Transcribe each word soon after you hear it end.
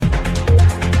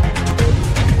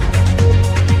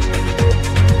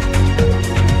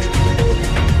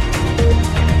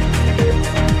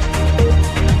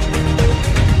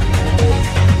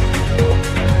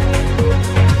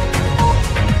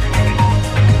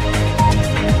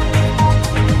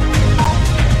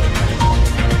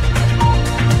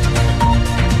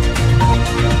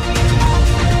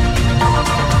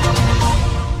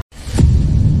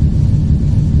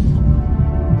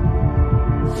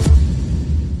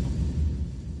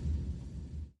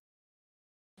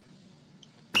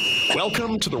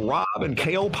Welcome to the Rob and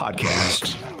Kale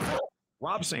podcast.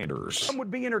 Rob Sanders. Some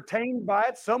would be entertained by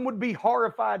it. Some would be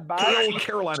horrified by Kale it.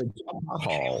 Carolina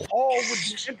Hall. All would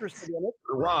be interested in it.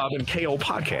 The Rob and Kale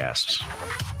podcasts.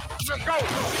 Let's go.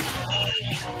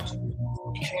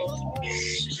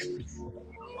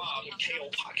 Rob and Kale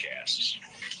podcasts.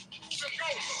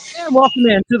 And welcome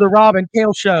in to the Rob and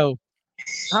Kale Show.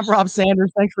 I'm Rob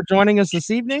Sanders. Thanks for joining us this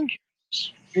evening.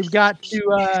 We've got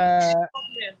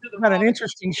an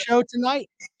interesting show tonight.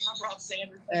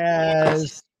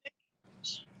 As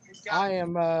I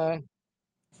am a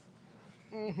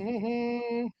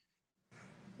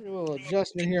little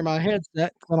adjustment here in my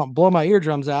headset so I don't blow my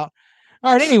eardrums out.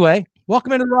 All right, anyway,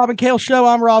 welcome into the Rob and Kale Show.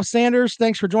 I'm Rob Sanders.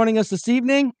 Thanks for joining us this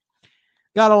evening.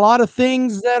 Got a lot of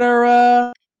things that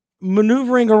are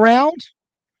maneuvering around.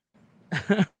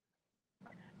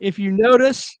 If you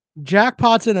notice,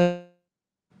 Jackpot's in a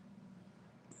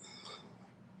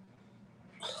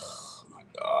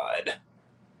God.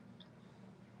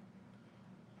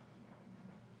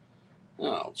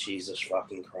 Oh, Jesus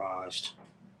fucking Christ.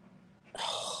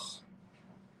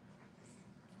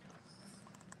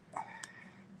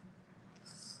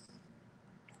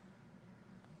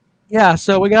 Yeah,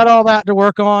 so we got all that to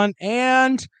work on,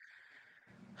 and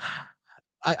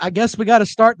I guess we got to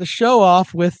start the show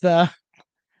off with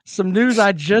some news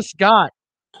I just got.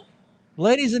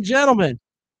 Ladies and gentlemen,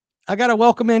 I got to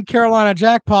welcome in Carolina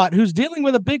Jackpot, who's dealing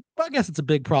with I guess it's a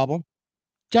big problem.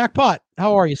 Jackpot,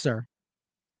 how are you, sir?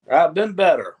 I've been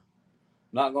better.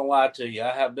 Not going to lie to you.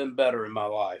 I have been better in my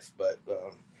life, but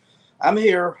I'm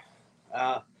here.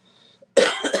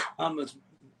 I'm as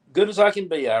good as I can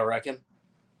be, I reckon.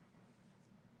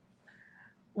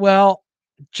 Well,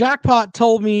 Jackpot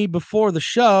told me before the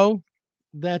show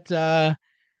that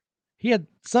he had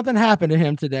something happen to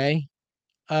him today.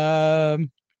 I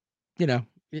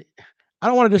don't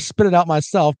want to just spit it out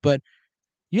myself, but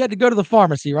you had to go to the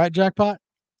pharmacy, right, Jackpot?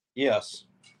 Yes.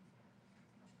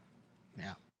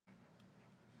 Yeah.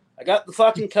 I got the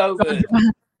fucking COVID.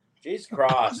 Jesus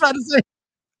Christ. I was about to say,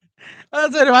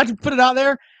 do I have to put it out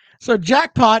there? So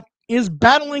Jackpot is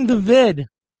battling the vid.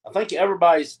 I think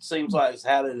everybody seems like has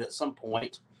had it at some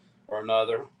point or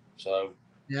another. So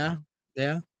yeah.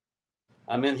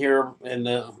 I'm in here in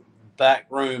the back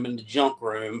room, in the junk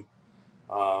room,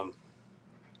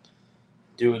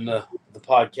 doing the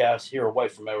podcast here away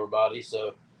from everybody.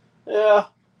 So yeah,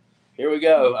 here we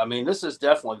go. I mean, this is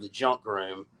definitely the junk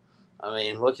room. I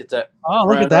mean, look at that. Oh,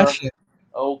 look at that shit.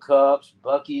 Old cups,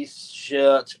 Buc-ee's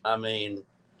shit. I mean,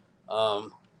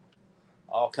 all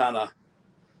kind of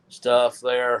stuff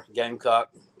there,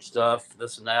 Gamecock stuff,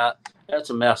 this and that. That's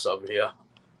a mess over here.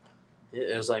 It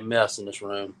is a mess in this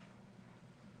room.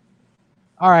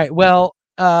 All right. Well,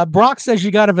 Brock says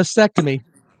you got a vasectomy.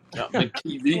 Got big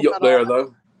TV up there,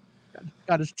 though.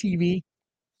 Got his TV.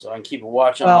 So I can keep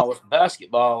watching all this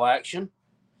basketball action.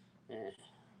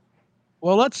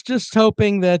 Well, let's just hope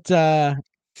that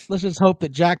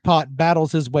Jackpot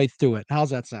battles his way through it. How's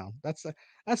that sound? That's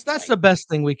the best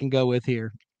thing we can go with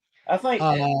here. I think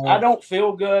I don't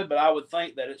feel good, but I would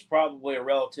think that it's probably a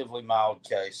relatively mild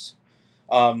case.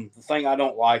 The thing I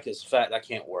don't like is the fact I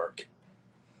can't work.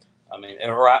 I mean,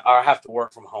 or I have to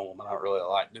work from home, and I don't really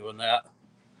like doing that.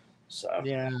 So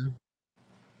yeah.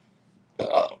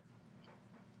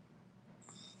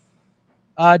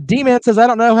 D-Man says, I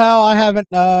don't know how I haven't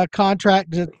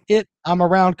contracted it. I'm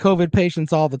around COVID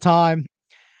patients all the time.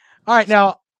 All right,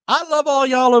 now I love all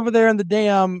y'all over there in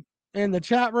the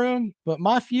chat room, but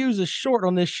my fuse is short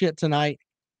on this shit tonight.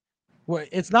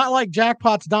 It's not like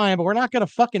Jackpot's dying, but we're not going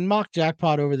to fucking mock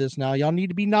Jackpot over this now. Y'all need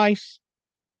to be nice.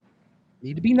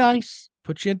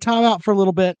 Put you in timeout for a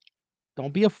little bit.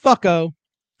 Don't be a fucko.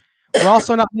 We're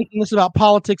also not making this about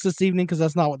politics this evening because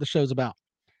that's not what the show's about.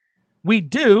 We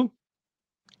do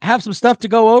have some stuff to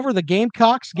go over. The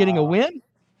Gamecocks getting a win.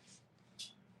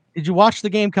 Did you watch the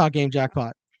Gamecock game,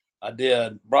 Jackpot? I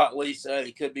did. Brock Lee said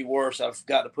it could be worse. I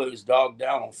forgot to put his dog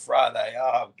down on Friday.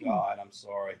 Oh, God, I'm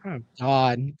sorry. Oh,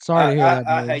 God. Sorry to hear that.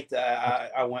 I hate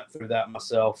that. I went through that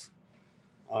myself.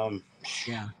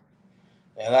 Yeah.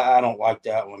 And I don't like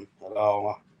that one at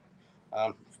all.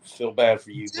 I feel bad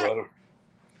for you, brother.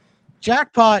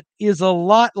 Jackpot is a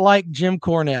lot like Jim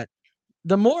Cornette.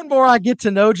 The more and more I get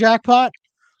to know Jackpot,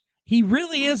 he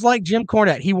really is like Jim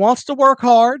Cornette. He wants to work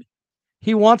hard.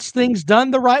 He wants things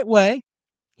done the right way.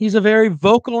 He's a very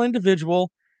vocal individual,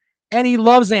 and he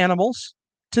loves animals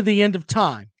to the end of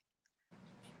time.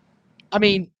 I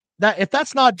mean, if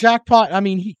that's not Jackpot, I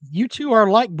mean, you two are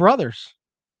like brothers.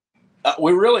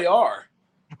 We really are.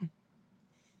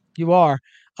 You are.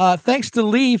 Thanks to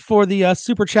Lee for the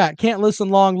super chat. Can't listen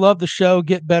long. Love the show.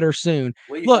 Get better soon.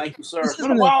 Well, Look, thank you, sir. this It's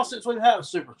been a isn't while since we've had a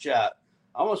super chat.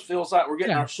 Almost feels like we're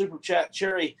getting Yeah. our super chat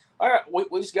cherry. All right,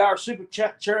 we just got our super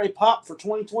chat cherry pop for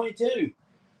 2022.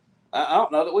 I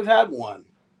don't know that we've had one.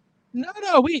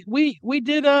 No, we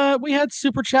did we had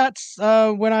super chats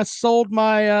when I sold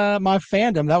my my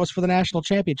fandom. That was for the national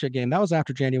championship game. That was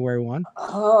after January 1.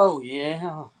 Oh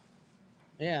yeah.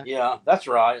 Yeah. Yeah, that's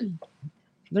right.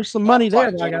 There's some money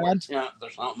That was there, like my January God. 10th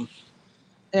or something.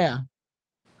 Yeah.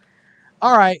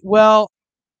 All right. Well,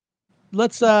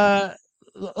 let's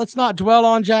not dwell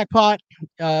on Jackpot.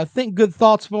 Think good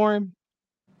thoughts for him,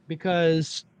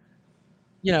 because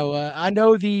I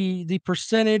know the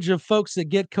percentage of folks that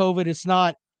get COVID is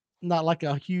not like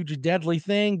a huge deadly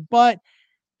thing, but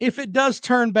if it does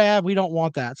turn bad, we don't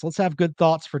want that. So let's have good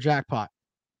thoughts for Jackpot.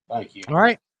 Thank you. All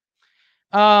right.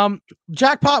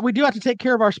 Jackpot, we do have to take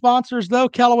care of our sponsors, though.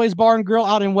 Callaway's Bar and Grill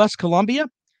out in West Columbia,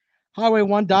 Highway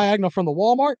 1 diagonal from the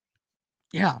Walmart.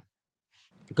 Yeah.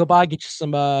 Go by, get you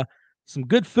some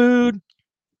good food,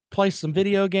 play some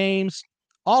video games,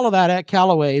 all of that at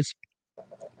Callaway's.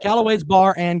 Callaway's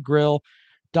Bar and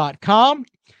Grill.com.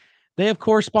 They, of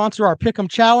course, sponsor our Pick'em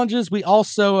challenges. We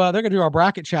also, they're going to do our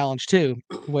bracket challenge too,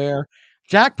 where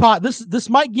Jackpot, this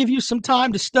might give you some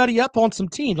time to study up on some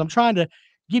teams. I'm trying to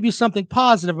give you something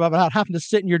positive about having to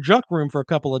sit in your junk room for a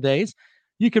couple of days.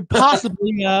 You could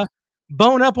possibly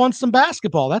bone up on some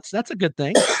basketball. That's a good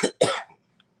thing.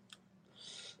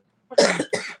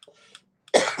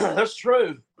 That's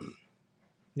true.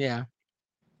 Yeah.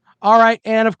 All right.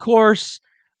 And of course,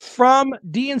 from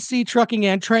DNC Trucking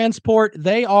and Transport,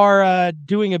 they are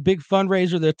doing a big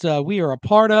fundraiser that we are a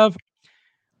part of.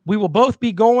 We will both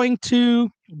be going to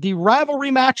the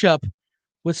rivalry matchup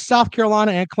with South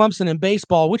Carolina and Clemson in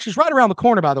baseball, which is right around the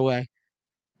corner, by the way.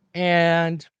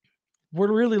 And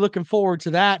we're really looking forward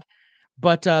to that.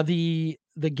 But the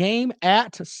game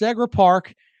at Segra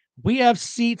Park, we have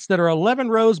seats that are 11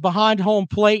 rows behind home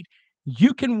plate.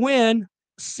 You can win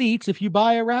seats if you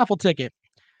buy a raffle ticket.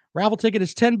 Raffle ticket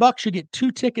is $10. You get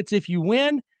 2 tickets if you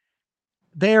win.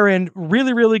 They're in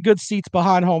really, really good seats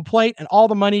behind home plate, and all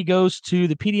the money goes to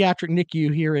the pediatric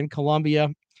NICU here in Columbia,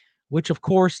 which, of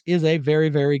course, is a very,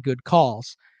 very good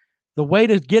cause. The way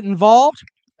to get involved,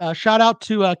 shout out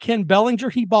to Ken Bellinger.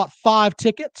 He bought 5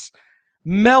 tickets.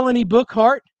 Melanie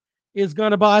Bookhart is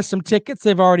going to buy some tickets.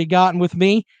 They've already gotten with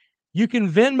me. You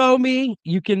can Venmo me.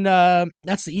 You can,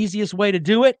 that's the easiest way to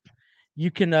do it.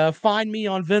 You can find me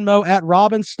on Venmo at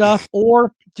Robin Stuff,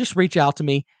 or just reach out to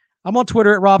me. I'm on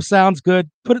Twitter at Rob Sounds Good.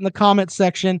 Put it in the comment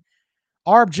section.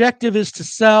 Our objective is to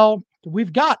sell.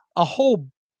 We've got a whole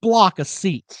block of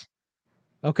seats.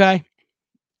 Okay.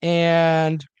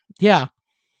 And yeah,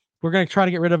 we're going to try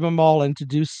to get rid of them all and to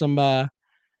do some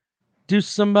do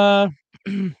some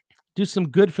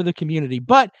good for the community.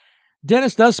 But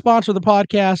Dennis does sponsor the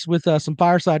podcast with some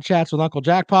fireside chats with Uncle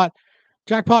Jackpot.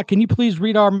 Jackpot, can you please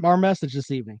read our message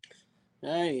this evening?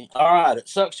 Hey, all right. It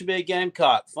sucks to be a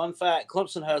Gamecock. Fun fact,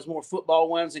 Clemson has more football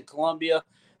wins in Columbia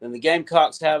than the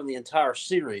Gamecocks have in the entire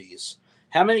series.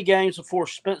 How many games before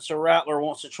Spencer Rattler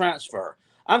wants to transfer?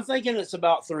 I'm thinking it's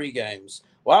about 3 games.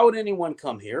 Why would anyone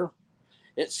come here?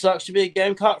 It sucks to be a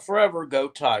Gamecock forever. Go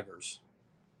Tigers.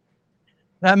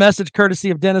 That message courtesy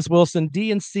of Dennis Wilson,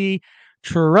 DNC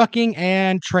Trucking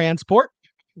and Transport.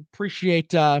 Appreciate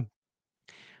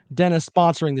Dennis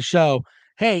sponsoring the show.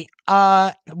 Hey,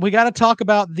 we got to talk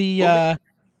about the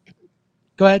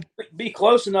go ahead. Be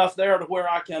close enough there to where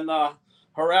I can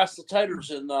harass the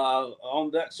Taters in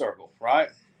on deck circle, right?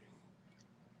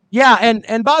 Yeah,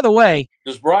 and by the way,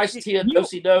 does Bryce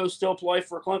Teodosi-Doe still play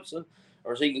for Clemson,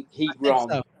 or is he grown?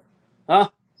 So. Huh?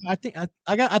 I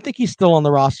think he's still on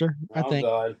the roster. I think.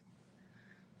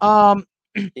 God.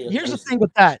 Here's the thing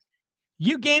with that.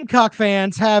 You Gamecock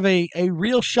fans have a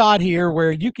real shot here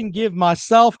where you can give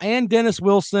myself and Dennis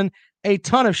Wilson a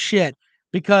ton of shit,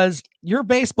 because your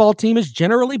baseball team is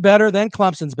generally better than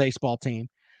Clemson's baseball team.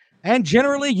 And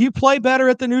generally you play better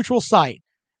at the neutral site,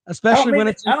 especially when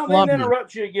it's in Columbia. I don't mean to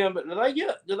interrupt you again, but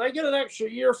do they get an extra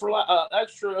year for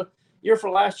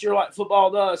last year like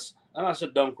football does? And that's a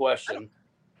dumb question.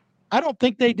 I don't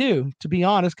think they do, to be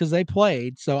honest, because they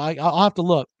played. So I'll have to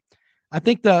look.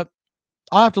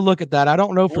 I'll have to look at that. I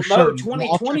don't know for sure. No,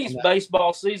 2020's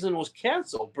baseball season was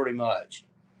canceled pretty much.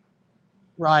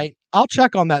 Right. I'll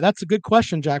check on that. That's a good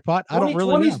question, Jackpot. I don't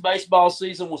really know. 2020's baseball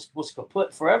season was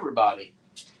kaput for everybody.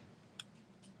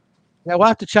 Yeah, we'll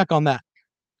have to check on that.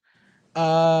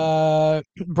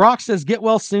 Brock says, get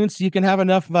well soon so you can have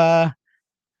enough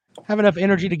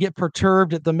energy to get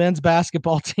perturbed at the men's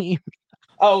basketball team.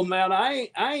 Oh man, I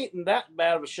ain't in that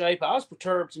bad of a shape. I was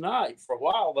perturbed tonight for a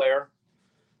while there.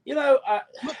 You know,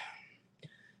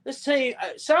 this team,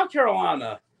 South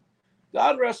Carolina,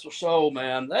 God rest their soul,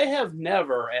 man. They have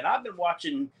never, and I've been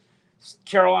watching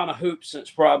Carolina hoops since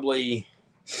probably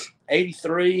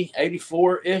 83,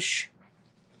 84-ish.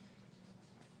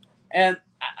 And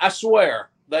I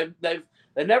swear, they've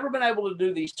never been able to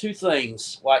do these two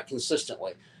things like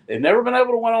consistently. They've never been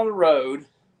able to win on the road.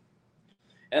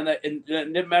 And it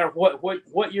didn't matter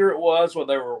what year it was,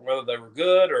 whether they were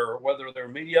good or whether they were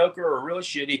mediocre or really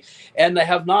shitty. And they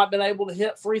have not been able to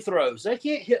hit free throws. They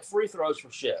can't hit free throws for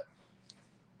shit.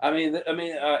 I mean,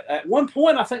 at one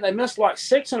point, I think they missed like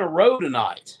 6 in a row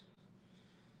tonight.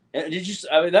 And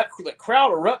that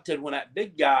crowd erupted when that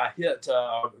big guy hit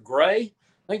Gray,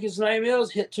 I think his name is,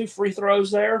 hit 2 free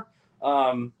throws there.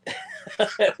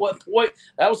 At one point,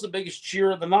 that was the biggest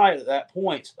cheer of the night at that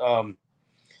point.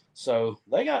 So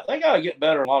they got to get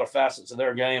better in a lot of facets of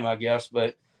their game, I guess.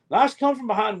 But nice come from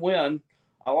behind win.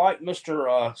 I like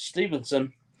Mr.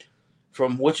 Stevenson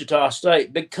from Wichita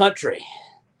State, Big Country.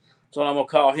 That's what I'm gonna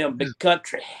call him, Big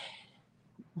Country.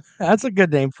 That's a good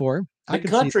name for him. Big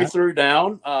Country threw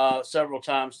down several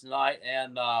times tonight,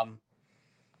 and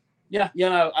yeah, you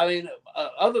know, I mean,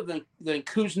 other than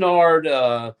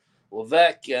Kuznard,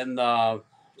 Levesque, and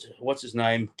what's his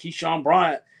name, Keyshawn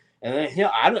Bryant. And then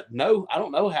I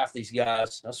don't know half these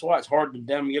guys. That's why it's hard to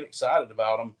damn get excited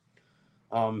about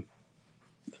them.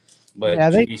 But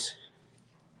yeah,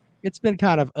 it's been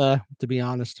kind of to be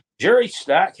honest. Jerry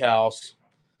Stackhouse.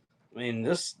 I mean,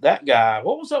 that guy.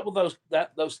 What was up with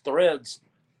those threads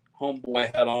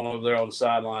homeboy had on over there on the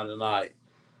sideline tonight?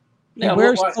 Yeah,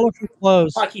 wears colorful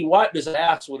clothes. Like he wiped his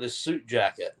ass with his suit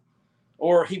jacket,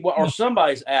 or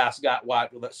somebody's ass got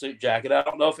wiped with that suit jacket. I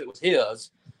don't know if it was his.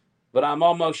 But I'm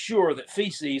almost sure that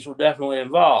feces were definitely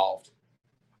involved.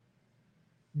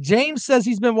 James says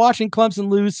he's been watching Clemson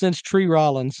lose since Tree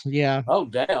Rollins. Yeah. Oh,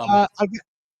 damn.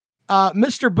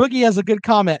 Mr. Boogie has a good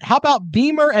comment. How about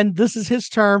Beamer, and this is his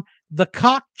term, the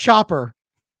cock chopper?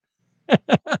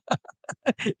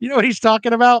 You know what he's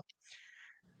talking about?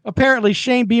 Apparently,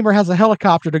 Shane Beamer has a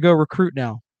helicopter to go recruit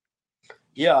now.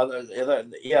 Yeah,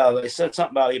 they said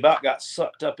something about he about got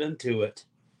sucked up into it.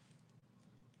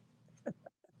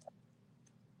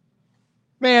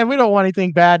 Man, we don't want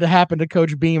anything bad to happen to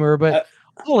Coach Beamer, but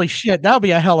holy shit, that'll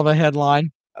be a hell of a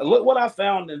headline. Look what I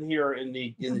found in here in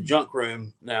the junk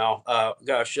room now.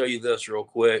 Gotta show you this real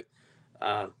quick.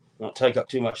 Not take up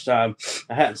too much time.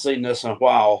 I hadn't seen this in a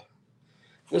while.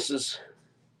 This is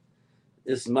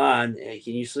mine.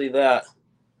 Can you see that?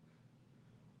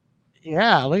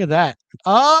 Yeah, look at that.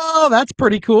 Oh, that's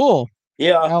pretty cool.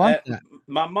 Yeah, I like that.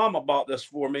 My mama bought this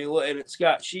for me, and it's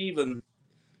got she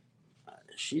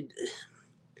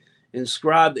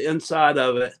inscribed the inside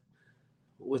of it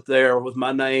with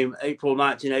my name, April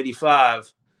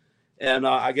 1985. And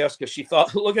I guess because she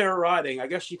thought, look at her writing. I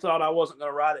guess she thought I wasn't going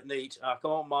to write it neat.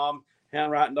 Come on, Mom.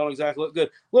 Handwriting don't exactly look good.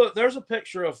 Look, there's a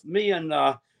picture of me and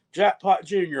Jackpot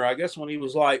Jr., I guess when he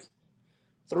was like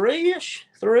 3.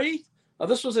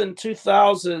 This was in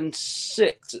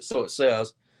 2006, so it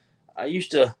says. I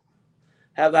used to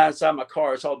have that inside my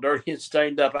car. It's all dirty and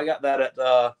stained up. I got that at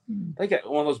I think at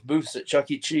one of those booths at Chuck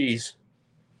E. Cheese.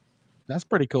 That's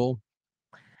pretty cool.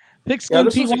 This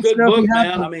is a good book,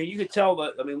 man. I mean, you could tell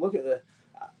that. I mean, look at that.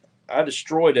 I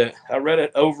destroyed it. I read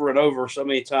it over and over so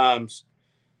many times.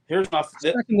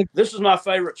 This is my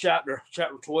favorite chapter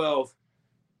 12.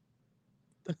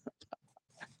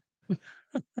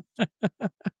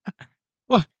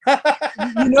 Well,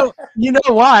 you know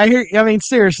why? I mean,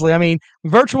 seriously. I mean,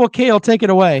 Virtual Kale, take it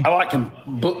away. I like to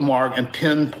bookmark and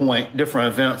pinpoint different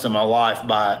events in my life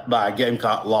by a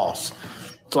Gamecock loss.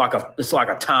 It's like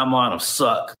a timeline of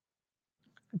suck.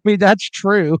 I mean, that's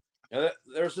true.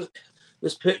 There's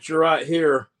this picture right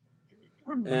here,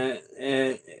 and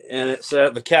it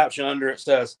said the caption under it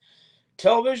says,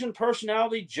 "Television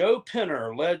personality Joe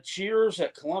Penner led cheers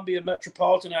at Columbia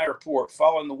Metropolitan Airport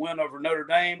following the win over Notre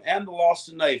Dame and the loss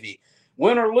to Navy.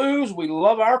 Win or lose, we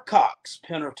love our cocks,"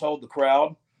 Penner told the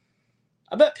crowd.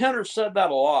 I bet Penner said that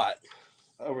a lot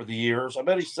over the years. I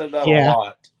bet he said that a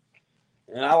lot.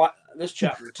 And I like this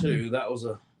chapter too. That was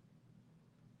a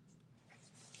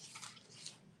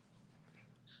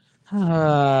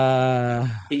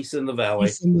Peace in the Valley.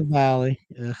 Peace in the Valley.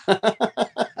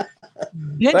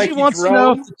 Genji wants to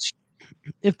know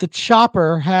if the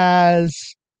chopper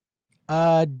has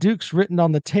Dukes written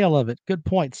on the tail of it. Good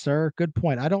point, sir. Good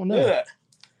point. I don't know. Yeah,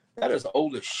 that is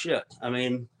old as shit. I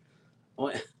mean,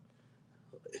 you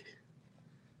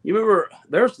remember?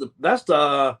 That's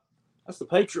the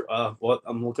Patriot. What?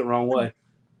 I'm looking the wrong way.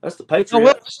 That's the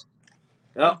Patriots.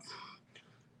 Yep.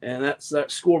 And that's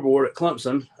that scoreboard at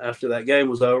Clemson after that game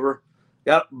was over.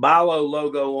 Got Bilo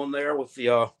logo on there with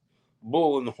the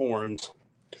bull and the horns.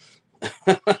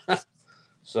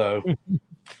 So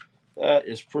that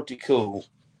is pretty cool.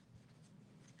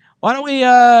 Why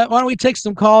don't we take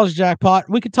some calls, Jackpot?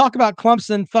 We could talk about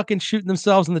Clemson fucking shooting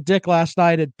themselves in the dick last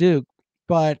night at Duke,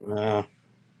 but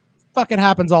fucking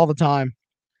happens all the time.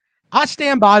 I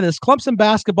stand by this. Clemson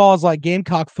basketball is like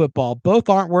Gamecock football. Both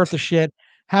aren't worth a shit.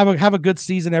 Have a good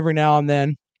season every now and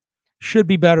then. Should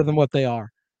be better than what they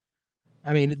are.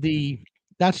 I mean,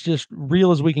 that's just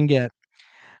real as we can get.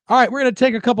 All right, we're going to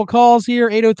take a couple calls here.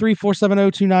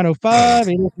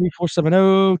 803-470-2905,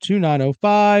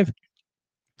 803-470-2905.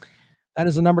 That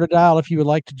is the number to dial if you would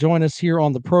like to join us here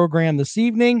on the program this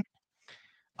evening.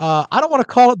 I don't want to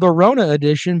call it the Rona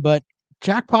edition, but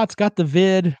Jackpot's got the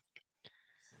vid.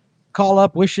 Call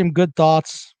up, wish him good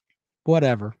thoughts,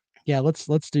 whatever. Yeah,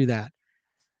 let's do that.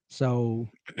 So,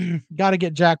 got to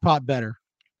get Jackpot better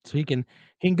so he can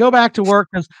go back to work.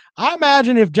 Because I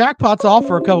imagine if Jackpot's off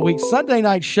for a couple weeks, Sunday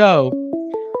night show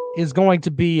is going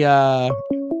to be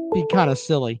kind of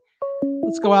silly.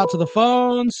 Let's go out to the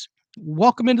phones.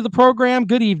 Welcome into the program.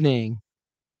 Good evening.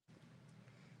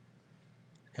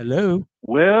 Hello.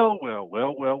 Well.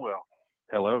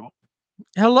 Hello.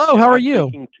 Hello. How are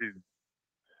you?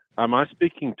 Am I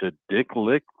speaking to Dick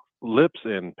Lips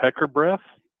and Pecker Breath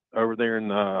over there in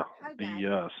the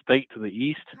state to the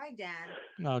east? Hi, Dad.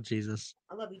 Oh, Jesus.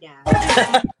 I love you, Dad.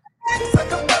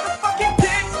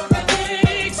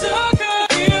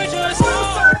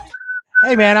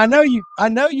 Hey, man, I know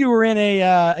you were in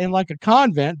in like a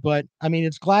convent, but I mean,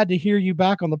 it's glad to hear you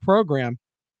back on the program.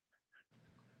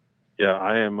 Yeah,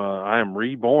 I am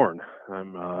reborn.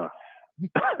 I'm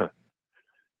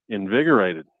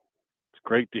invigorated. It's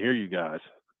great to hear you guys.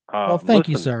 Well, thank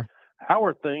you, sir. How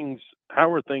are things in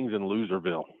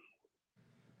Loserville?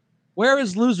 Where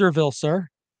is Loserville, sir?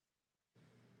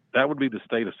 That would be the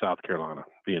state of South Carolina,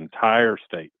 the entire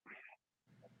state.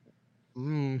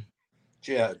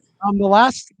 Jed.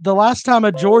 The last time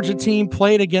a Georgia team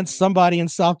played against somebody in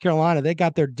South Carolina, they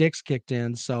got their dicks kicked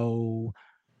in. So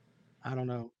I don't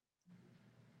know.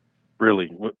 Really?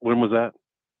 When was that?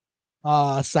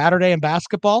 Saturday in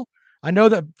basketball. I know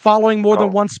that following more than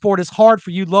one sport is hard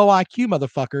for you low IQ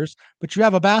motherfuckers, but you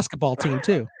have a basketball team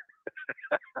too.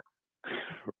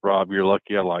 Rob, you're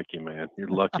lucky I like you, man. You're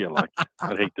lucky I like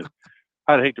you.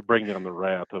 I'd hate to bring down the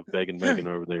wrath of Begging Megan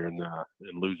over there in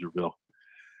Loserville.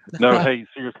 No, hey,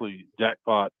 seriously,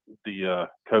 Jackpot, the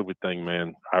COVID thing,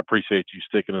 man. I appreciate you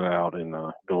sticking it out and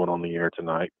going on the air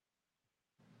tonight.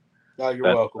 No,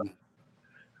 you're welcome.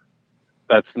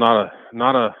 That's not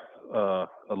a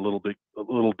little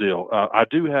deal. I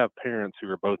do have parents who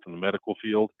are both in the medical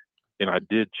field, and I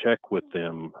did check with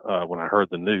them when I heard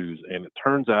the news, and it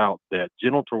turns out that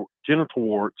genital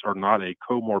warts are not a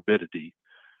comorbidity,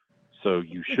 so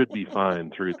you should be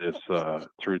fine through this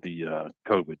through the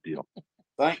COVID deal.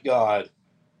 Thank God.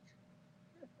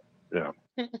 Yeah.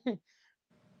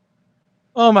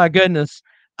 Oh my goodness.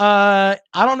 I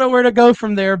don't know where to go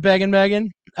from there, Begging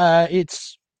Megan.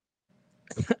 It's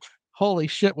holy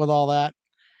shit with all that.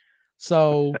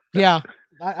 So yeah,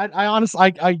 I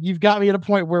honestly, you've got me at a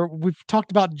point where we've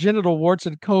talked about genital warts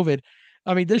and COVID.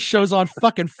 I mean, this show's on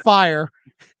fucking fire.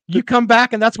 You come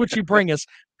back and that's what you bring us: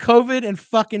 COVID and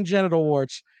fucking genital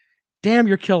warts. Damn,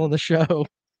 you're killing the show.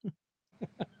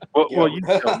 Well, you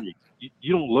tell me.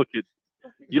 You don't look at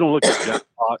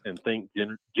Jackpot and think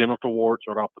genital warts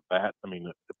right off the bat. I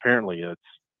mean, apparently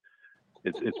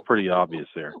it's pretty obvious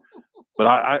there. But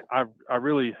I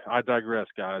digress,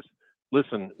 guys.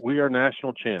 Listen, we are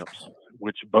national champs,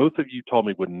 which both of you told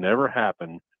me would never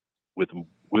happen with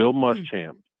Will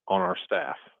Muschamp on our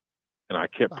staff. And I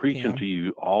kept preaching to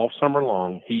you all summer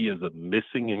long, he is a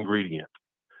missing ingredient.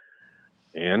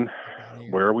 And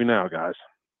where are we now, guys?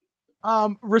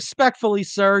 Respectfully,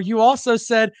 sir, you also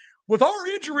said, with our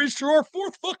injuries to our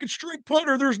fourth fucking string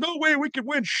punter, there's no way we could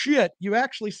win shit. You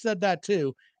actually said that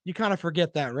too. You kind of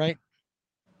forget that, right?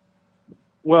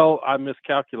 Well, I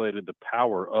miscalculated the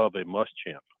power of a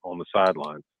Muschamp on the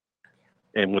sideline.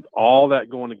 And with all that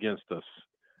going against us,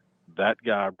 that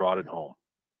guy brought it home.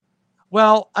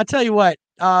 Well, I tell you what,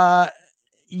 I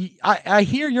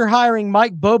hear you're hiring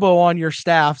Mike Bobo on your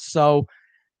staff. So,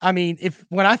 I mean,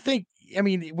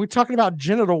 we're talking about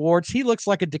genital warts. He looks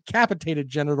like a decapitated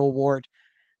genital wart.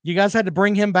 You guys had to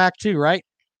bring him back too, right?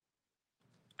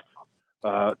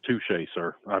 Touche,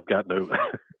 sir. I've got no,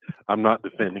 I'm not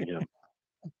defending him.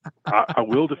 I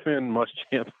will defend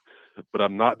Muschamp, but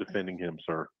I'm not defending him,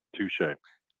 sir. Touche.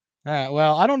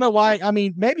 Well, I don't know why. I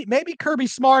mean, maybe Kirby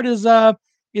Smart is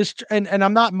is, and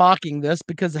I'm not mocking this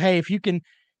because hey, if you can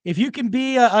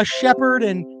be a shepherd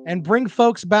and bring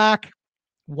folks back,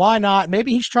 why not?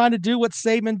 Maybe he's trying to do what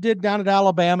Saban did down at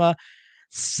Alabama.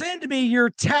 Send me your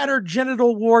tattered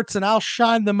genital warts and I'll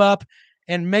shine them up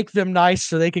and make them nice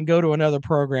so they can go to another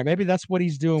program. Maybe that's what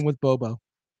he's doing with Bobo.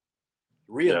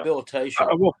 Rehabilitation.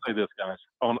 I will say this, guys.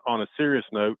 On a serious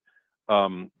note,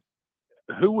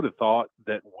 who would have thought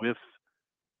that with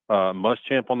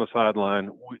Muschamp on the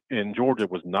sideline, and Georgia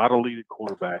was not elite at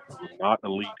quarterback, was not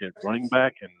elite at running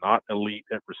back, and not elite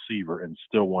at receiver, and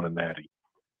still won a natty.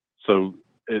 So,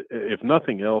 if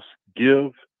nothing else,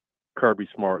 give Kirby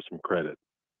Smart some credit.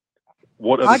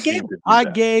 What I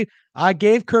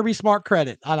gave Kirby Smart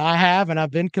credit, and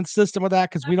I've been consistent with that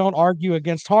because we don't argue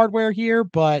against hardware here.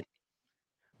 But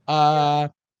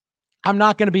I'm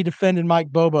not going to be defending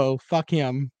Mike Bobo. Fuck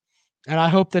him. And I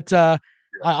hope that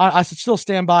I still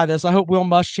stand by this. I hope Will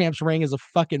Muschamp's ring is a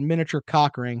fucking miniature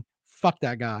cock ring. Fuck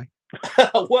that guy.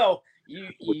 Well,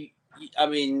 I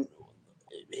mean,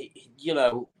 you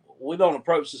know, we don't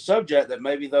approach the subject that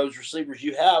maybe those receivers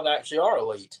you have actually are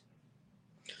elite.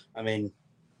 I mean,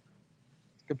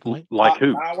 good point. Like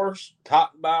who?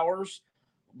 Top Bowers,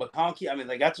 McConkey. I mean,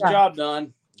 they got the job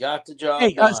done. Got the job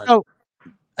done. So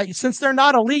since they're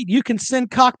not elite, you can send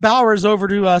Cock Bowers over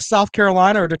to South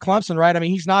Carolina or to Clemson, right? I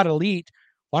mean, he's not elite.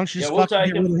 Why don't you just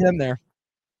fucking get rid of him there?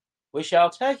 We shall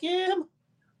take him.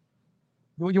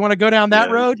 You want to go down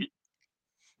that road?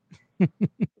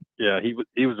 Yeah, he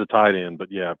was a tight end, but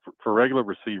yeah, for regular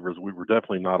receivers, we were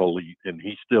definitely not elite, and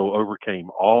he still overcame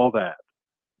all that.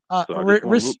 So I just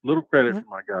want a little credit for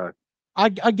my guy. I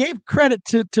gave credit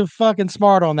to fucking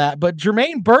Smart on that, but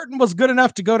Jermaine Burton was good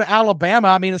enough to go to Alabama.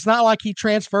 I mean, it's not like he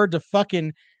transferred to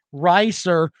fucking Rice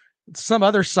or some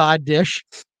other side dish.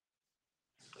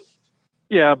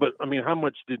 Yeah, but I mean, how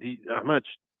much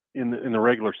in the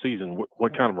regular season?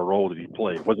 What kind of a role did he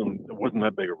play? It wasn't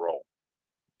that big a role.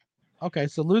 Okay,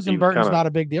 so losing Burton's not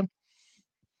a big deal.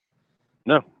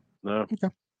 No. Okay.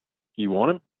 You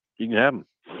want him? You can have him.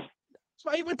 That's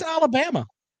why he went to Alabama.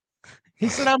 He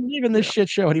said, "I'm leaving this shit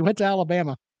show," and he went to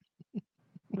Alabama.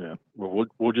 Yeah, well,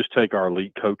 we'll just take our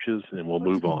elite coaches and we'll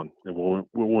move on, and we'll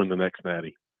win the next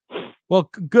natty. Well,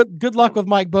 good luck with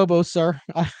Mike Bobo, sir.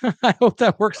 I hope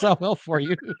that works out well for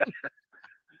you.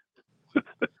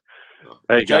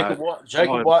 Hey, Jacob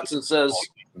Watson says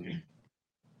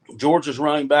Georgia's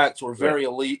running backs were very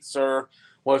elite, sir.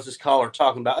 What is this caller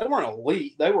talking about? They weren't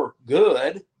elite. They were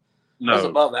good. No, it was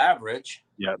above average.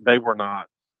 Yeah, they were not.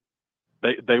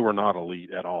 They were not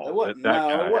elite at all. They wasn't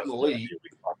elite.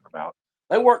 About.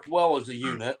 They worked well as a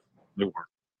unit. They were.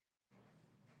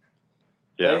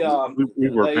 Yeah, we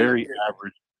were very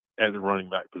average at the running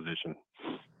back position.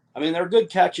 I mean, they're good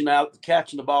catching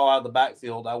the ball out of the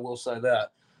backfield. I will say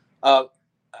that.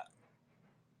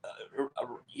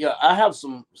 Yeah, I have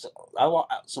some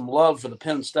love for the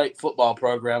Penn State football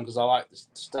program because I like the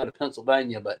state of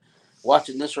Pennsylvania. But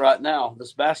watching this right now,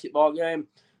 this basketball game,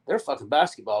 their fucking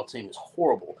basketball team is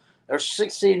horrible. There's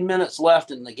 16 minutes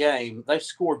left in the game. They've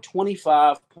scored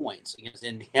 25 points against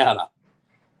Indiana.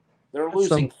 They're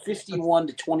losing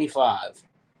 51-25.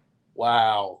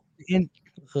 Wow.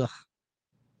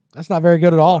 That's not very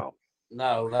good at all.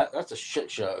 No, that's a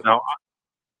shit show. No,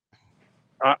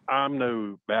 I'm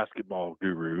no basketball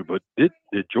guru, but did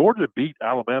Georgia beat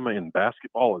Alabama in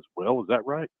basketball as well? Is that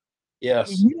right?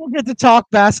 Yes. You don't get to talk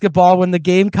basketball when the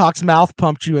Gamecocks mouth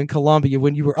pumped you in Columbia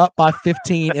when you were up by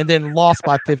 15 and then lost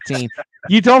by 15.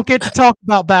 You don't get to talk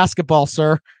about basketball,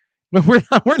 sir. We're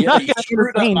not going to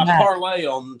screwed up my parlay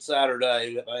on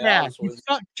Saturday. Yeah, you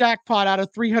got jackpot out of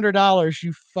 $300,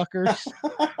 you fuckers.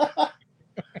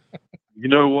 You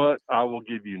know what? I will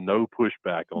give you no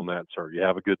pushback on that, sir. You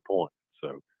have a good point.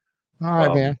 So, all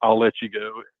right, man. I'll let you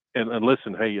go. And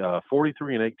listen, hey,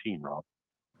 43-18, Rob.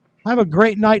 Have a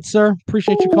great night, sir.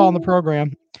 Appreciate you calling the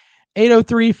program.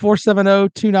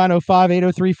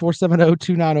 803-470-2905,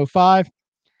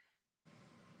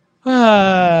 803-470-2905.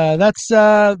 That's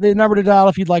the number to dial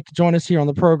if you'd like to join us here on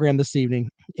the program this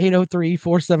evening.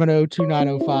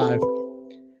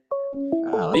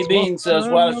 803-470-2905. B-Bean says,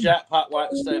 why does Jackpot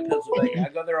like to stay in Pennsylvania?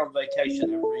 I go there on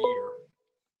vacation every year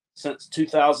since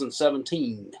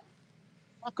 2017.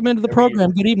 Welcome into the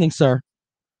program. Good evening, sir.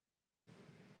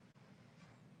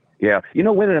 Yeah,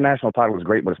 winning a national title is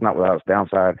great, but it's not without its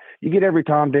downside. You get every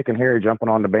Tom, Dick, and Harry jumping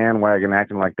on the bandwagon,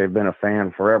 acting like they've been a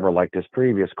fan forever, like this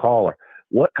previous caller.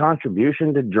 What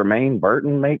contribution did Jermaine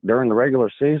Burton make during the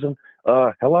regular season?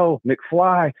 Hello,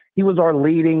 McFly. He was our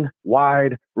leading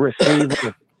wide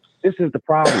receiver. This is the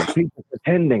problem. People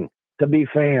pretending to be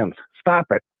fans. Stop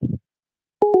it.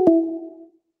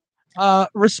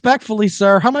 Respectfully,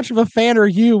 sir, how much of a fan are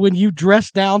you when you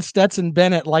dressed down Stetson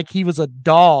Bennett like he was a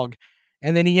dog,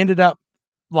 and then he ended up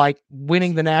like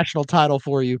winning the national title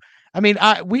for you? I mean,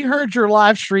 we heard your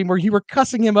live stream where you were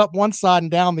cussing him up one side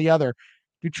and down the other.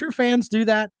 Do true fans do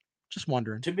that? Just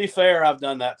wondering. To be fair, I've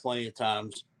done that plenty of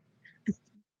times.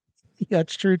 Yeah,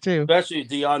 it's true too. Especially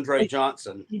DeAndre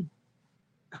Johnson.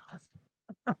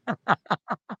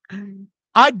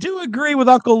 I do agree with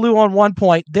Uncle Lou on one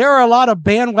point. There are a lot of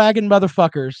bandwagon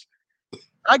motherfuckers.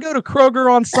 I go to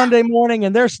Kroger on Sunday morning,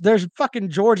 and there's fucking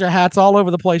Georgia hats all over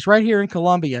the place right here in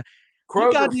Columbia.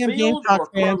 Kroger Field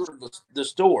or Kroger the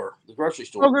store, the grocery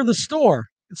store? Kroger the store.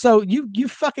 So you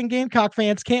fucking Gamecock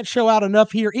fans can't show out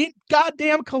enough here in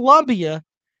goddamn Columbia.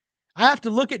 I have to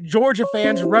look at Georgia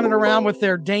fans running around with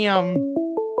their damn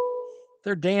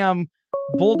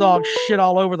Bulldog shit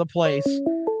all over the place.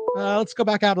 Let's go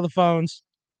back out to the phones.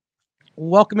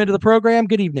 Welcome into the program.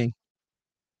 Good evening.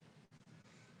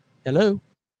 Hello.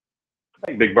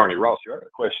 Hey, Big Barney Ross, you have a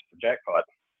question for Jackpot.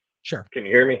 Sure. Can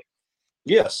you hear me?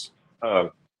 Yes.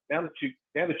 Now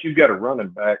that you've got a running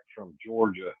back from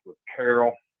Georgia with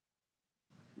Carroll,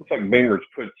 looks like Binger's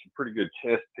put some pretty good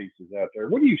chess pieces out there.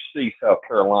 Where do you see South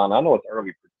Carolina? I know it's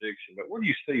early prediction, but where do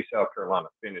you see South Carolina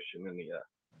finishing in the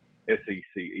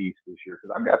SEC East this year?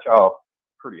 Because I've got y'all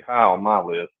pretty high on my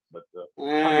list, but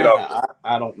I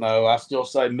don't know. I still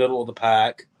say middle of the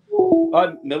pack.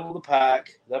 Middle of the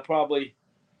pack. That probably.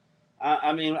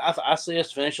 I see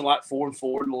us finishing like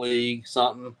 4-4 in the league,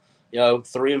 something.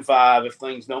 3-5 if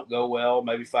things don't go well.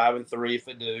 Maybe 5-3 if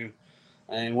they do.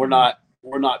 And we're not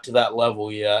to that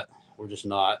level yet. We're just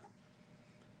not.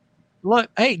 Look,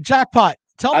 hey, Jackpot.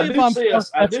 Tell me if I'm.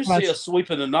 I do see us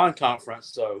sweeping the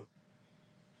non-conference. So,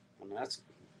 that's.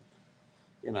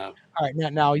 All right,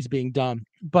 now he's being dumb.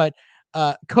 But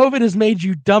COVID has made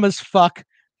you dumb as fuck.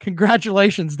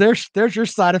 Congratulations. There's your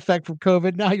side effect from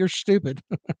COVID. Now you're stupid.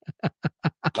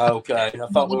 Okay. I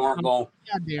thought we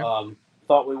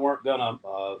weren't going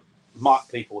to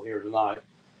mock people here tonight.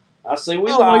 I see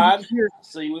we lied.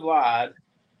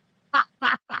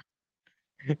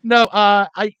 No,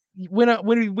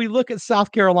 when we look at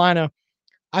South Carolina,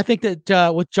 I think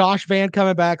that with Josh Vann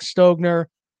coming back, Stogner,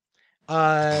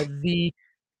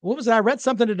 what was it? I read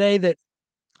something today that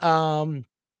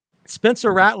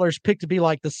Spencer Rattler's picked to be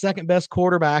like the second best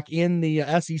quarterback in the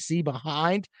SEC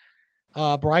behind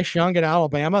Bryce Young at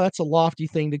Alabama. That's a lofty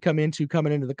thing to coming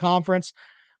into the conference.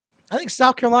 I think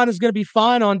South Carolina is going to be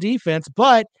fine on defense,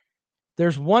 but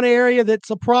there's one area that's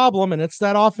a problem, and it's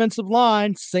that offensive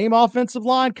line. Same offensive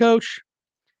line, coach.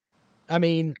 I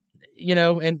mean,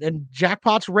 and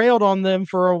Jackpot's railed on them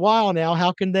for a while now.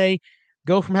 How can they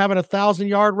go from having a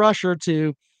 1,000-yard rusher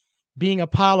to being a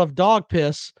pile of dog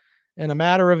piss in a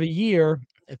matter of a year?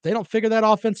 If they don't figure that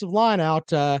offensive line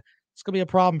out, it's going to be a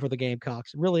problem for the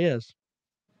Gamecocks. It really is.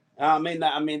 I mean,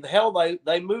 hell,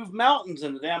 they moved mountains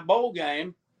in the damn bowl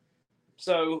game.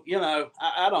 So,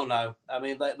 I don't know. I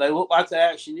mean, they look like they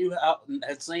actually knew how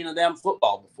had seen a damn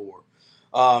football before.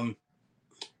 I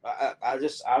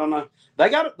don't know.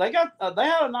 They had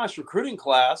a nice recruiting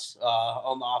class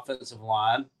on the offensive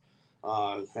line.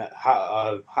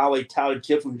 Highly touted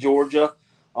kid from Georgia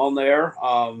on there.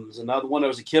 There's another one. There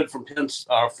was a kid from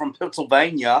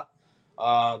Pennsylvania.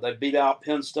 They beat out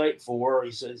Penn State for.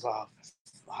 He's a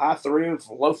high 3,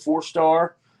 low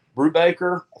 4-star.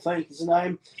 Brubaker, I think is his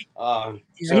name.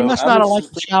 He must not have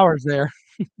liked the showers there.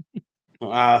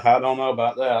 I don't know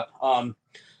about that.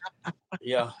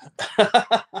 Yeah.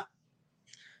 But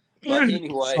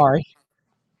anyway, sorry.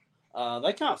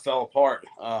 They kind of fell apart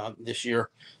this year,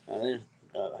 didn't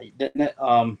it?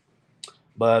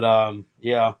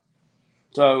 Yeah.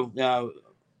 So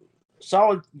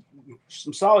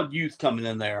some solid youth coming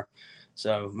in there.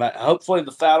 So hopefully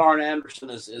the Fat Arn Anderson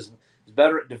is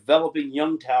better at developing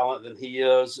young talent than he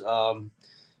is,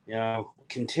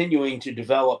 continuing to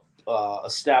develop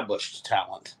established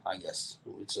talent, I guess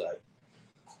we would say.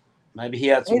 Maybe he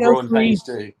had some growing pains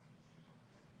too.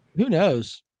 Who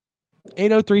knows?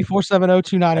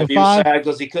 803-470-2905. He was sad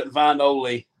because he couldn't find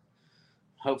Ole.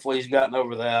 Hopefully he's gotten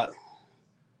over that.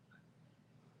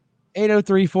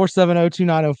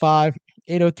 803-470-2905.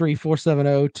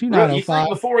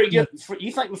 803-470-2905.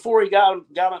 You think before he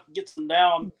gets them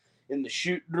down in the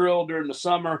shoot drill during the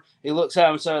summer, he looks at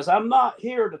him and says, "I'm not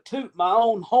here to toot my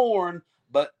own horn,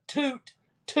 but toot.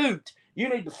 You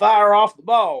need to fire off the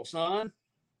ball, son."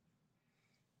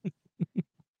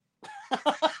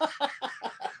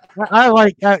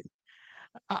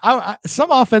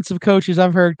 Some offensive coaches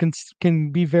I've heard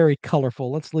can be very colorful.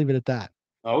 Let's leave it at that.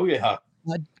 Oh yeah.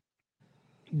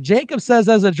 Jacob says,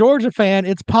 as a Georgia fan,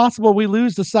 it's possible we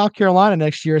lose to South Carolina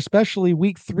next year, especially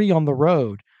week 3 on the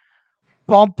road.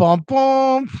 Bum, bum,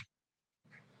 bum.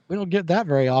 We don't get that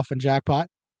very often, Jackpot.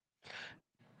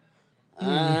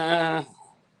 I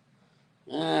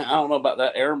don't know about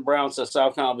that. Aaron Brown says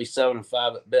South Carolina will be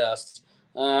 7-5 at best.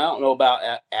 I don't know about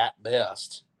at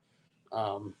best.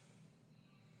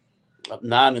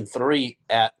 9-3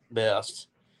 at best.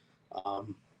 I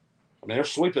mean, they're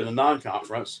sweeping the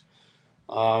non-conference.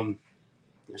 There's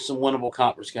some winnable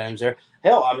conference games there.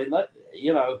 Hell, I mean,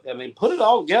 put it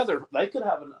all together. They could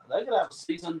have a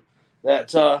season that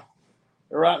they're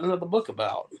writing another book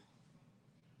about.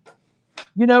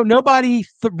 Nobody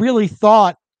really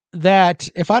thought that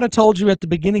if I'd have told you at the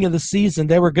beginning of the season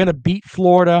they were going to beat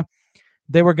Florida,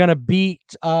 they were going to beat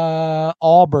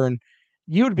Auburn,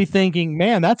 you would be thinking,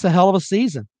 man, that's a hell of a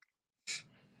season.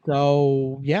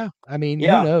 So, yeah, I mean, who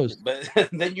knows? But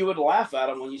then you would laugh at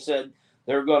them when you said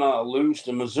they're going to lose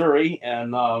to Missouri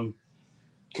and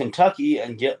Kentucky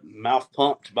and get mouth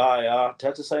pumped by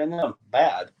Texas A&M.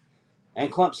 Bad.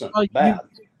 And Clemson. Bad.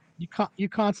 You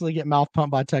constantly get mouth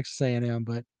pumped by Texas A&M,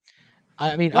 but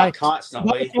I mean, not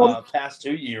constantly. Past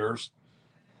 2 years.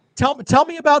 Tell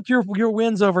me about your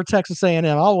wins over Texas A&M.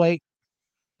 I'll wait.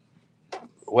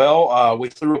 Well, we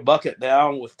threw a bucket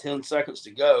down with 10 seconds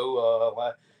to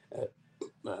go.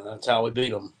 That's how we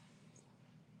beat them.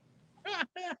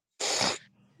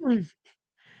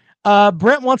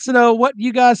 Brent wants to know what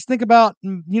you guys think about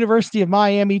University of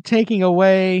Miami taking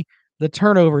away the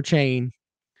turnover chain.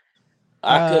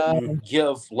 I couldn't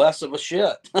give less of a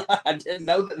shit. I didn't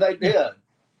know that they did.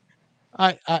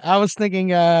 I was thinking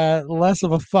less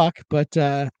of a fuck, but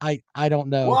I don't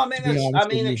know. Well,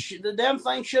 the damn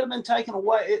thing should have been taken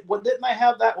away. Didn't they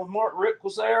have that when Mark Richt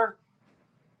was there?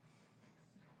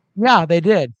 Yeah, they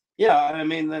did. Yeah, I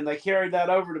mean, then they carried that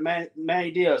over to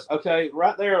Manny Diaz. Okay,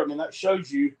 right there. I mean, that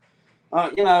shows you.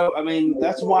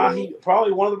 That's why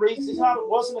probably one of the reasons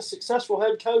wasn't a successful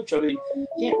head coach. I mean,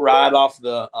 you can't ride off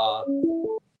the.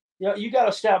 You got to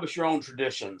establish your own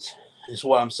traditions. Is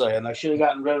what I'm saying. They should have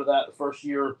gotten rid of that the first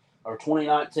year or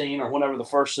 2019 or whenever the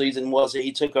first season was that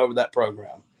he took over that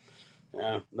program.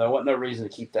 Yeah, there wasn't no reason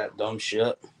to keep that dumb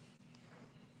shit.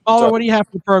 What do you have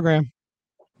for the program?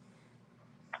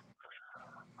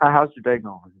 How's your day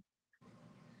going?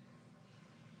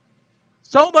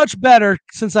 So much better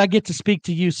since I get to speak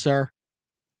to you, sir.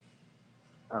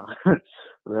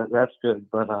 That's good.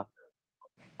 But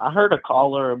I heard a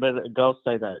caller a minute ago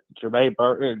say that Jermaine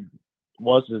Burton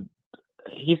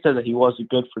he said that he wasn't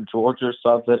good for Georgia or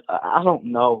something. I don't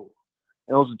know.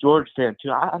 It was a Georgia fan,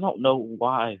 too. I don't know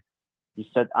why he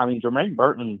said. I mean, Jermaine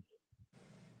Burton,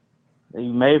 he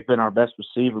may have been our best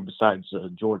receiver besides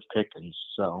George Pickens.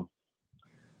 So,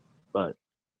 but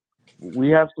we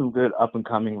have some good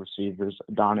up-and-coming receivers.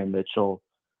 Donnie Mitchell,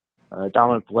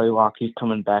 Dominic Blaylock, he's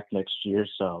coming back next year.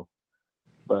 So,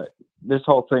 but this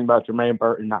whole thing about Jermaine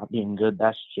Burton not being good,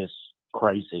 that's just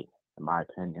crazy, in my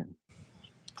opinion.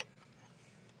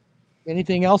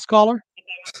 Anything else, caller?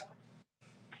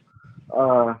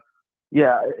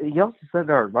 Yeah, he also said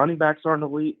our running backs aren't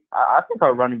elite. I think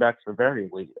our running backs are very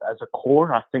elite. As a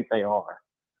core, I think they are.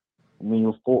 I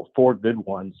mean, four good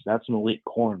ones. That's an elite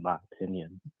core, in my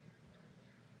opinion.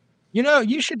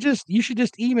 You should just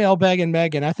email Beggin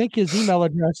Megan. I think his email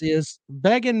address is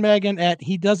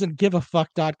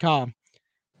begginmegan@hedoesn'tgiveafuck.com.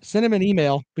 Send him an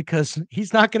email because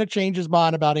he's not going to change his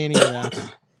mind about any of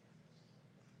that.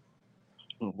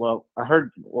 Well, I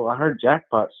heard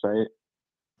Jackpot say it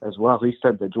as well. He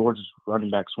said that Georgia's running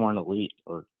backs weren't elite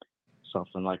or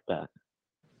something like that.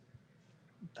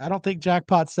 I don't think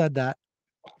Jackpot said that,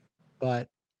 but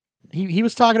he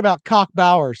was talking about Cock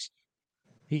Bowers.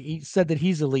 He said that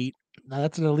he's elite. Now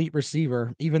that's an elite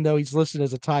receiver, even though he's listed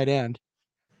as a tight end.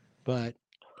 But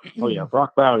oh yeah,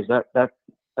 Brock Bowers, that's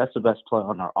the best player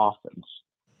on our offense,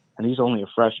 and he's only a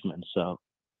freshman, so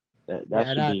that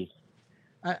should be.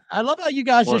 I love how you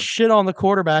guys just shit on the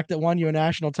quarterback that won you a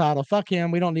national title. Fuck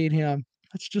him. We don't need him.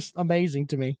 That's just amazing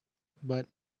to me. But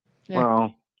yeah.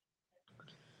 Well,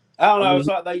 I don't know. It's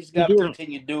like they just got to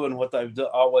continue doing what they've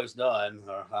always done.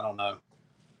 Or I don't know.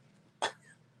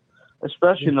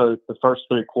 Especially in the first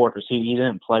 3 quarters, he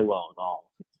didn't play well at all.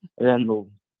 And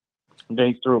then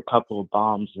he threw a couple of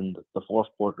bombs in the fourth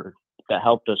quarter that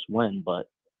helped us win. But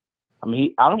I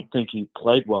mean, I don't think he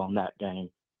played well in that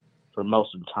game for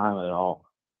most of the time at all.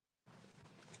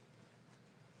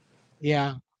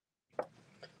 Yeah.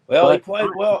 Well, he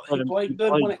played well. He played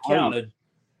good when it counted.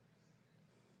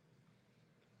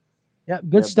 Yeah,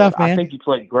 good stuff, man. I think he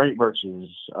played great versus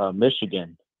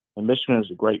Michigan. And Michigan is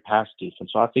a great pass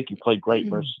defense. So I think he played great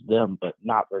versus them, but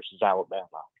not versus Alabama.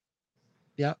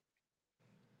 Yep.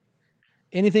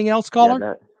 Anything else,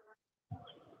 caller?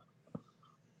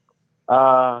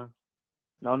 No,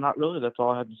 not really. That's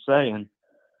all I had to say. And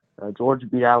Georgia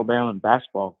beat Alabama in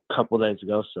basketball a couple of days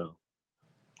ago, so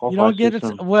You don't get it.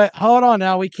 Wait, hold on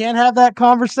now. We can't have that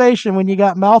conversation when you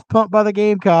got mouth pumped by the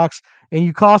Gamecocks and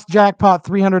you cost Jackpot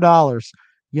 $300.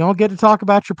 You don't get to talk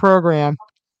about your program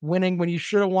winning when you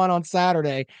should have won on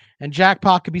Saturday, and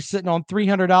Jackpot could be sitting on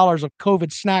 $300 of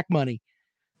COVID snack money.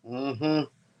 Mm-hmm.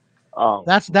 Oh,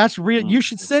 that's real. You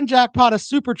should send Jackpot a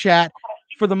super chat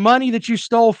for the money that you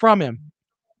stole from him.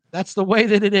 That's the way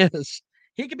that it is.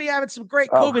 He could be having some great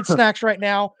COVID snacks right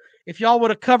now if y'all would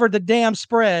have covered the damn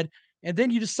spread, and then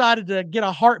you decided to get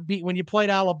a heartbeat when you played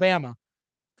Alabama.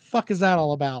 The fuck is that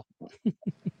all about?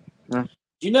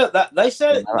 You know that they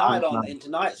said it tonight in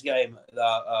tonight's game.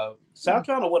 South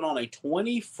Carolina went on a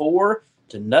 24-0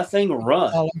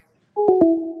 run.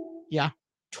 Yeah,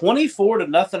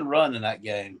 24-0 run in that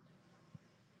game.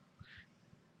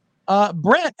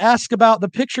 Brent asked about the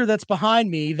picture that's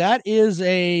behind me. That is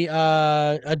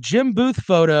a Jim Booth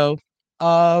photo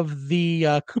of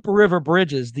the Cooper River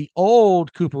bridges, the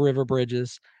old Cooper River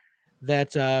bridges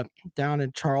that down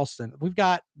in Charleston. We've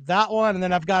got that one, and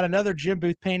then I've got another Jim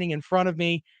Booth painting in front of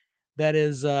me that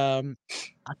is I can't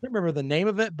remember the name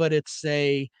of it, but it's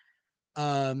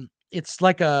it's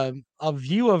like a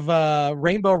view of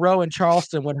Rainbow Row in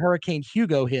Charleston when Hurricane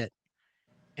Hugo hit.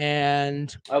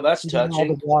 And that's touching. All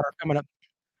the water coming up.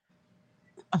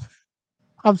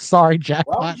 I'm sorry,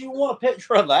 Jackpot. Why would you want a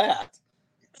picture of that?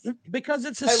 Because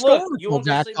it's historical. Look, you want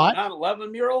to see the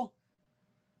 9/11 mural?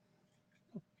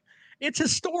 It's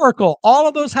historical. All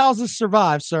of those houses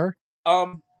survived, sir.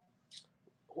 What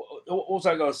was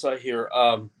I going to say here?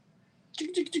 I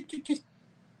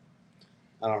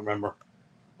don't remember.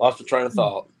 Lost the train of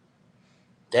thought.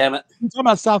 Damn it! I'm talking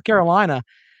about South Carolina.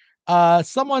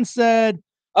 Someone said,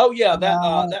 "Oh yeah,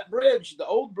 that bridge, the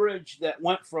old bridge that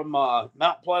went from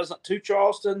Mount Pleasant to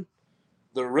Charleston,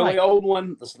 the really old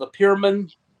one, the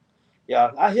Pierman."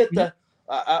 Yeah, I hit the.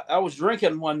 I was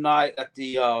drinking one night at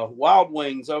the Wild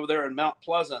Wings over there in Mount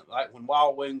Pleasant, like when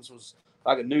Wild Wings was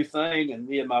like a new thing, and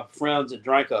me and my friends had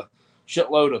drank a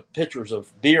shitload of pitchers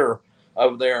of beer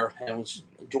over there, and was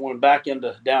going back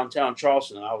into downtown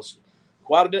Charleston. And I was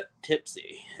quite a bit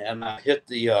tipsy, and I hit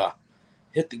the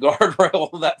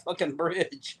guardrail of that fucking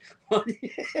bridge. I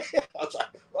was like,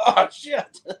 oh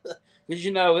shit, because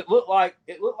it looked like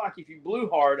if you blew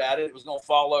hard at it, it was gonna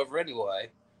fall over anyway.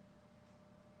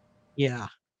 Yeah,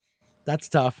 that's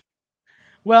tough.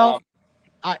 Well,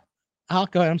 I'll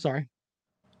go ahead. I'm sorry.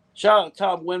 Shout out to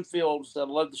Tom Winfield. Said, I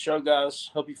love the show, guys.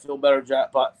 Hope you feel better,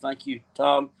 Jackpot. Thank you,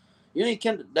 Tom. You know, you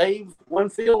ken Dave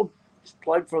Winfield? He's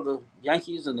played for the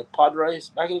Yankees and the Padres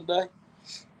back in the day.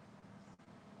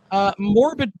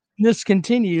 Morbidness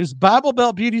continues. Bible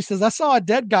Belt Beauty says, I saw a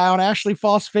dead guy on Ashley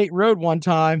Phosphate Road one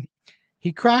time.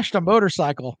 He crashed a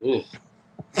motorcycle.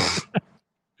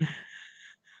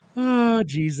 Oh,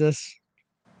 Jesus.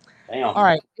 Damn. All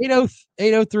right.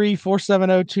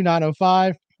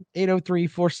 803-470-2905.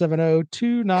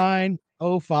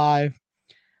 803-470-2905.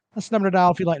 That's the number to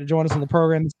dial if you'd like to join us on the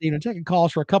program this evening. Taking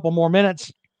calls for a couple more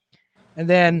minutes. And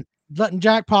then letting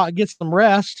Jackpot get some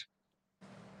rest.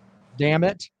 Damn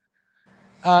it.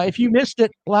 If you missed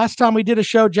it, last time we did a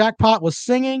show, Jackpot was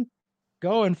singing.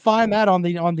 Go and find that on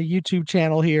the YouTube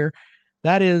channel here.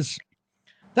 That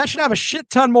should have a shit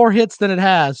ton more hits than it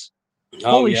has.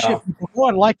 Holy shit. Go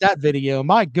and like that video.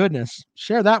 My goodness.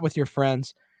 Share that with your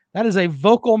friends. That is a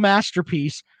vocal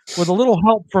masterpiece with a little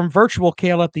help from Virtual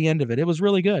Kale at the end of it. It was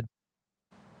really good.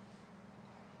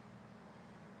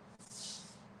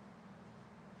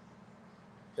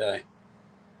 Okay.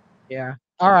 Yeah.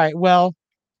 All right. Well,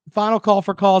 final call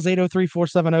for calls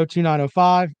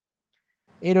 803-470-2905.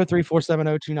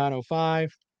 803-470-2905.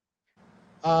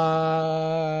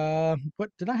 What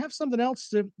did I have something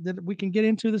else that we can get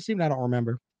into this evening? I don't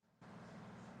remember.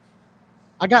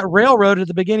 I got railroaded at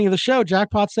the beginning of the show.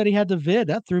 Jackpot said he had the vid.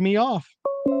 That threw me off.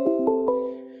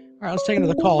 All right, let's take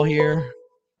another call here.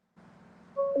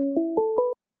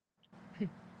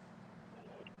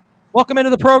 Welcome into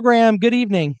the program. Good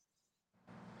evening.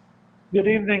 Good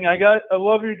evening. I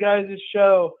love your guys'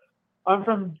 show. I'm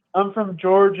from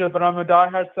Georgia, but I'm a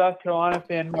diehard South Carolina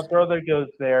fan. My brother goes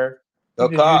there. Go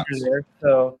Cox. There,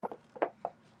 so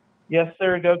yes,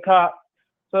 sir. Go Cox.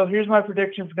 So here's my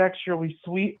prediction for next year. We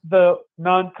sweep the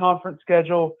non-conference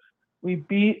schedule. We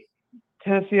beat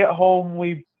Tennessee at home.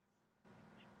 We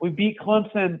beat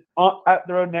Clemson at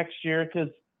the road next year because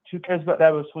who cares about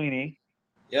Dabo Swinney?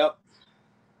 Yep.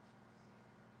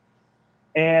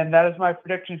 And that is my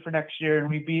prediction for next year. And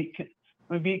we beat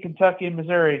Kentucky and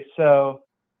Missouri. So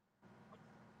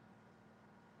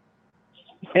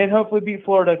and hopefully beat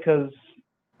Florida because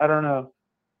I don't know.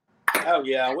 Oh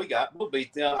yeah, we'll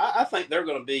beat them. I think they're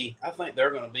going to be. I think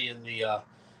they're going to be in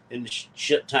the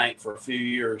shit tank for a few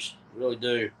years. Really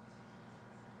do.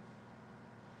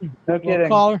 No kidding.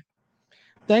 Caller,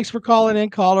 thanks for calling in,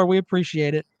 caller. We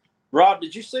appreciate it. Rob,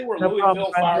 did you see where No Louisville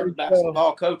problem. I fired heard the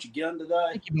basketball coach again today?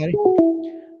 Thank you,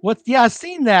 buddy. Yeah, I've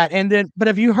seen that. And then, but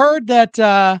have you heard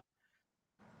that?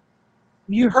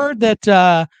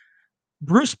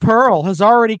 Bruce Pearl has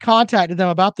already contacted them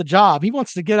about the job. He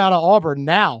wants to get out of Auburn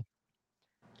now.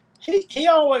 He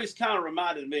always kind of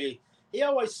reminded me. He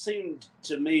always seemed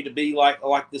to me to be like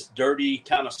this dirty,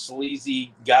 kind of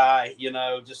sleazy guy. You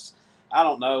know, just I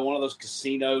don't know, one of those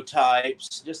casino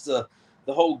types. Just the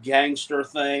whole gangster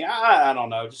thing. I don't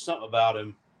know, just something about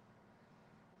him.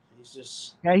 He's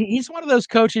just he's one of those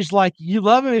coaches like you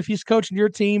love him if he's coaching your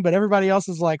team, but everybody else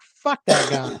is like, fuck that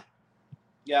guy.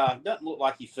 Yeah, it doesn't look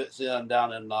like he fits in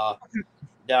down in what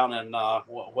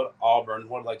Auburn?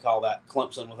 What do they call that?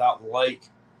 Clemson without the lake.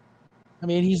 I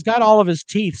mean, he's got all of his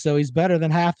teeth, so he's better than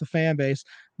half the fan base.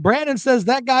 Brandon says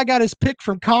that guy got his pick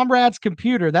from Comrade's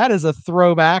computer. That is a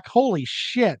throwback. Holy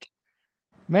shit.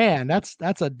 Man, that's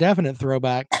a definite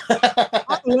throwback.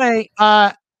 By the way,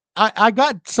 I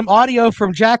got some audio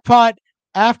from Jackpot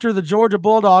after the Georgia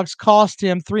Bulldogs cost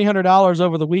him $300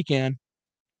 over the weekend.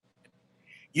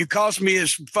 You cost me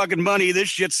his fucking money. This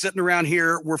shit's sitting around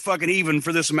here. We're fucking even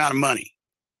for this amount of money.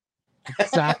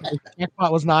 Exactly.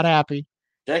 Jackpot was not happy.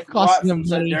 Jacob Watson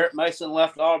said Derek Mason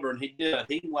left Auburn. He did.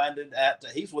 He landed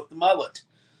he's with the mullet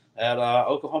at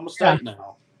Oklahoma State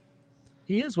now.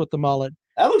 He is with the mullet.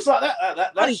 That looks like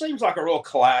that seems like a real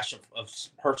clash of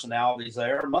personalities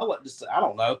there. Mullet just, I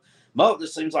don't know. Mullet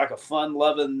just seems like a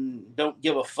fun-loving, don't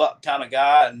give a fuck kind of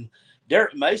guy. And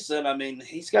Derek Mason, I mean,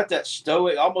 he's got that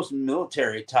stoic, almost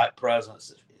military-type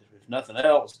presence, if nothing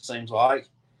else, it seems like.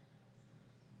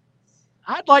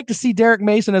 I'd like to see Derek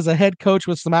Mason as a head coach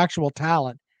with some actual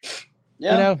talent.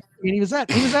 Yeah. You know, I mean, he was at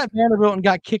Vanderbilt and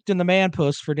got kicked in the man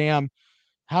post for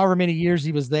however many years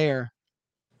he was there.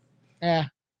 Yeah.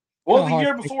 Well, the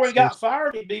year before he got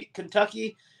fired, he beat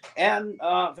Kentucky and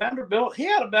Vanderbilt. He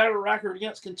had a better record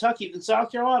against Kentucky than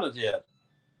South Carolina did.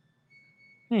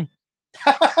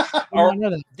 Or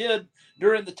did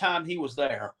during the time he was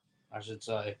there, I should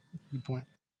say. Good point.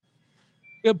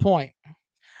 Good point.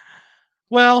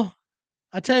 Well,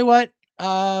 I tell you what,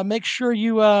 make sure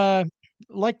you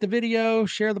like the video,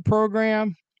 share the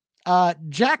program.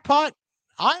 Jackpot,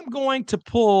 I'm going to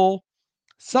pull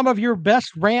some of your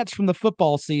best rants from the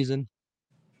football season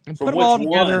and put them all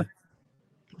together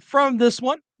from this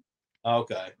one.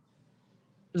 Okay.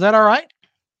 Is that all right?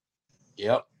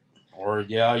 Yep. Or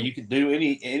yeah, you could do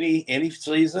any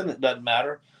season. It doesn't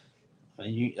matter. I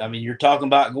mean, you're talking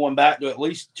about going back to at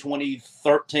least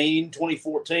 2013,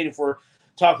 2014, if we're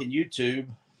talking YouTube.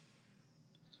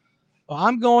 Well,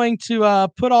 I'm going to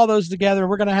put all those together.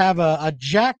 We're going to have a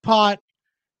Jackpot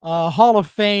Hall of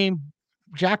Fame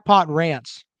Jackpot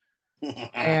rants.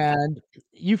 And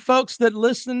you folks that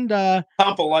listened,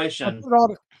 compilation.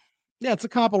 It's a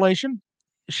compilation.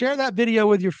 Share that video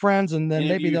with your friends, and then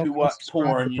maybe they'll watch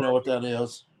porn. You know what that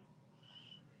is.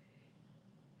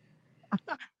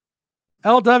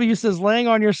 LW says laying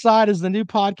on your side is the new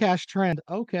podcast trend.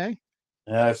 Okay.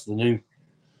 Yeah, that's the new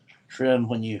trend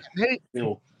when you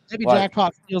feel maybe like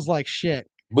Jackpot feels like shit.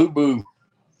 Boo boo.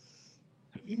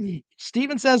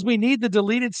 Steven says we need the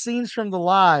deleted scenes from the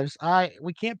lives.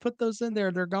 We can't put those in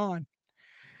there. They're gone.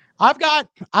 I've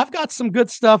got some good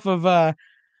stuff of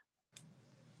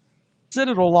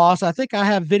Citadel loss. I think I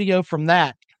have video from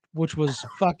that, which was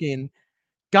fucking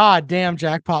goddamn.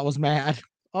 Jackpot was mad.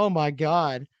 Oh my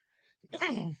god.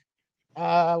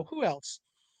 Who else?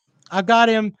 I've got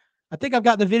him. I think I've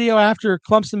got the video after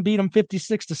Clemson beat him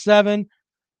 56-7,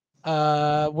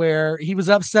 where he was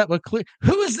upset with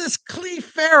who is this Cleve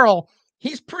Farrell?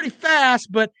 He's pretty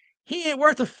fast, but he ain't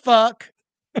worth a fuck.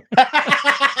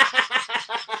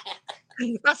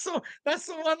 That's the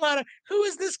one line of, who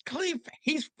is this Cleve?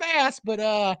 He's fast, but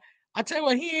I tell you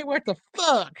what, he ain't worth a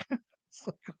fuck.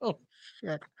 Oh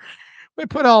shit. We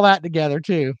put all that together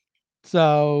too.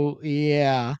 So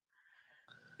yeah.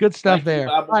 Good stuff there.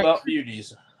 About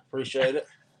beauties. Appreciate it.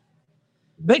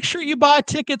 Make sure you buy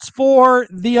tickets for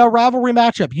the rivalry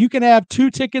matchup. You can have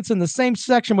 2 tickets in the same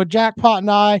section with Jackpot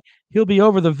and I. He'll be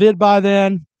over the vid by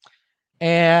then.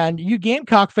 And you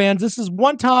Gamecock fans, this is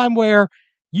one time where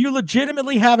you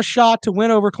legitimately have a shot to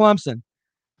win over Clemson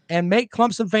and make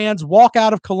Clemson fans walk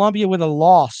out of Columbia with a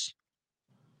loss.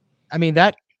 I mean,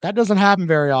 that doesn't happen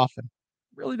very often.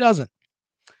 It really doesn't.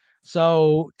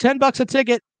 So $10 a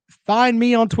ticket. Find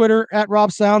me on Twitter at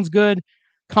Rob Sounds Good.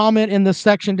 comment in the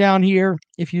section down here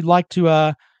if you'd like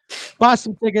to buy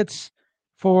some tickets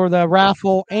for the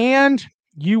raffle, and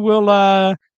you will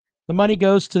the money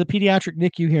goes to the pediatric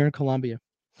NICU here in Columbia.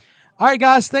 All right,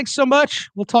 guys, thanks so much.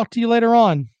 We'll talk to you later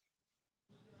on.